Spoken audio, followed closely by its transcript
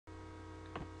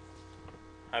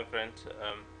Hi friends,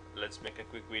 let's make a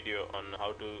quick video on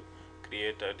how to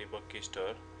create a debug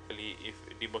keystore. Really, if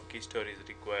debug keystore is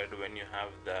required when you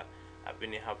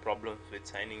have problems with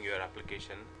signing your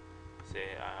application.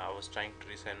 Say I was trying to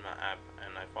resign my app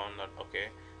and I found that okay,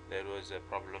 there was a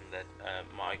problem that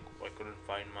I couldn't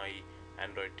find my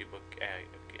Android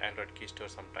keystore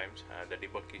sometimes. The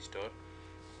debug keystore,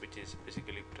 which is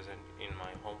basically present in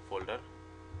my home folder.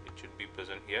 It should be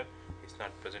present here. It's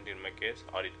not present in my case,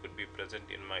 or it could be present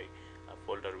in my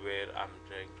folder where I'm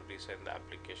trying to design the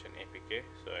application APK.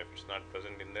 So if it's not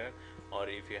present in there, or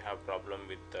if you have problem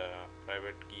with the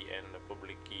private key and the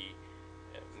public key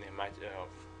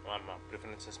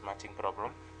preferences matching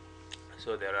problem,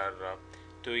 so there are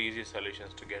two easy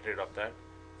solutions to get rid of that.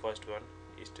 First one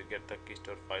is to get the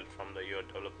keystore file from your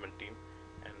development team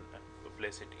and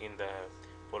place it in the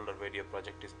folder where your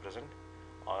project is present,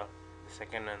 or the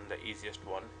second and the easiest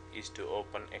one is to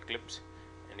open Eclipse,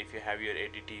 and if you have your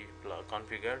ADT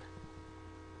configured,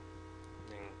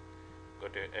 then go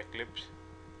to Eclipse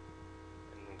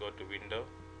and go to Window,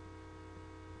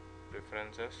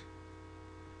 Preferences,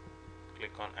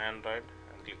 click on Android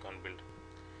and click on Build.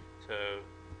 So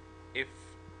if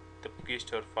the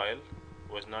keystore file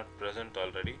was not present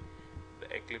already,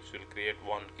 the Eclipse will create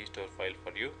one keystore file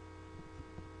for you.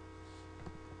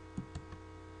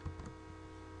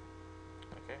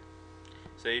 Okay,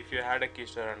 so if you had a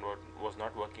keystore and was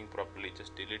not working properly,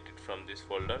 just delete it from this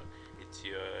folder. It's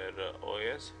your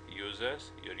OS,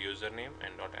 users, your username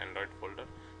and .android folder.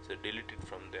 So delete it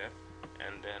from there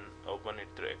and then open it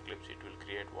through Eclipse. It will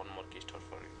create one more keystore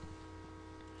for you.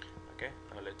 Okay,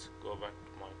 now let's go back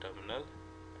to my terminal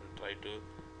and try to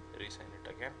resign it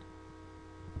again.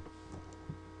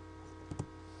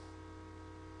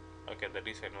 Okay, the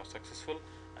resign was successful.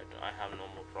 I have no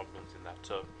more problems in that.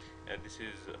 So this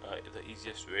is the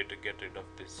easiest way to get rid of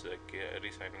this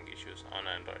resigning issues on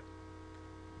Android.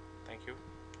 Thank you.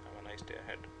 Have a nice day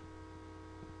ahead.